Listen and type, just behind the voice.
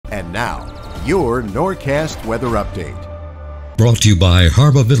And now, your Norcast weather update. Brought to you by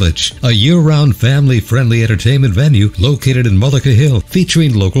Harbor Village, a year-round family-friendly entertainment venue located in Mullica Hill,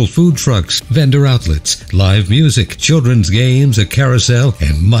 featuring local food trucks, vendor outlets, live music, children's games, a carousel,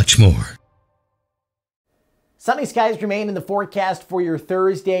 and much more. Sunny skies remain in the forecast for your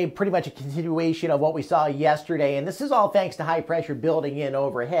Thursday, pretty much a continuation of what we saw yesterday, and this is all thanks to high pressure building in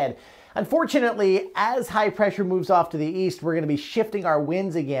overhead. Unfortunately, as high pressure moves off to the east, we're going to be shifting our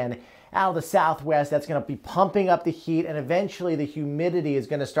winds again out of the southwest. That's going to be pumping up the heat, and eventually the humidity is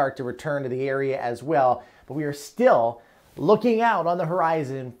going to start to return to the area as well. But we are still looking out on the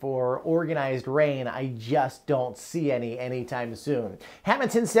horizon for organized rain. I just don't see any anytime soon.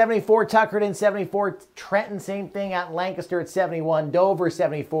 Hamilton 74, Tuckerton 74, Trenton same thing, out in Lancaster at 71, Dover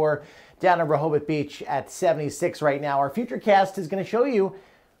 74, down in Rehoboth Beach at 76 right now. Our futurecast is going to show you,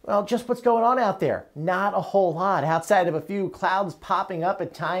 well, just what's going on out there. Not a whole lot outside of a few clouds popping up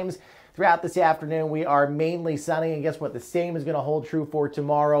at times. Throughout this afternoon, we are mainly sunny, and guess what? The same is going to hold true for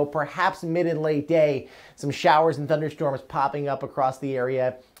tomorrow. Perhaps mid and late day, some showers and thunderstorms popping up across the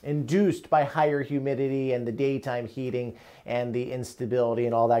area, induced by higher humidity and the daytime heating and the instability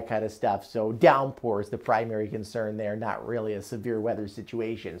and all that kind of stuff. So downpour is the primary concern there, not really a severe weather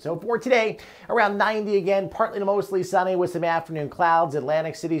situation. So for today, around 90 again, partly to mostly sunny with some afternoon clouds.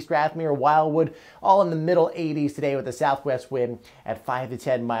 Atlantic City, Strathmere, Wildwood, all in the middle 80s today with a southwest wind at 5 to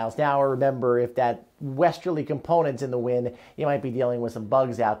 10 miles an hour. Remember, if that westerly component's in the wind, you might be dealing with some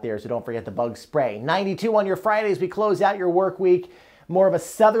bugs out there, so don't forget the bug spray. 92 on your Friday as we close out your work week. More of a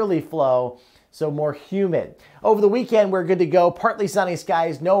southerly flow, so more humid. Over the weekend, we're good to go. Partly sunny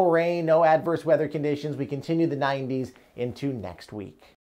skies, no rain, no adverse weather conditions. We continue the 90s into next week.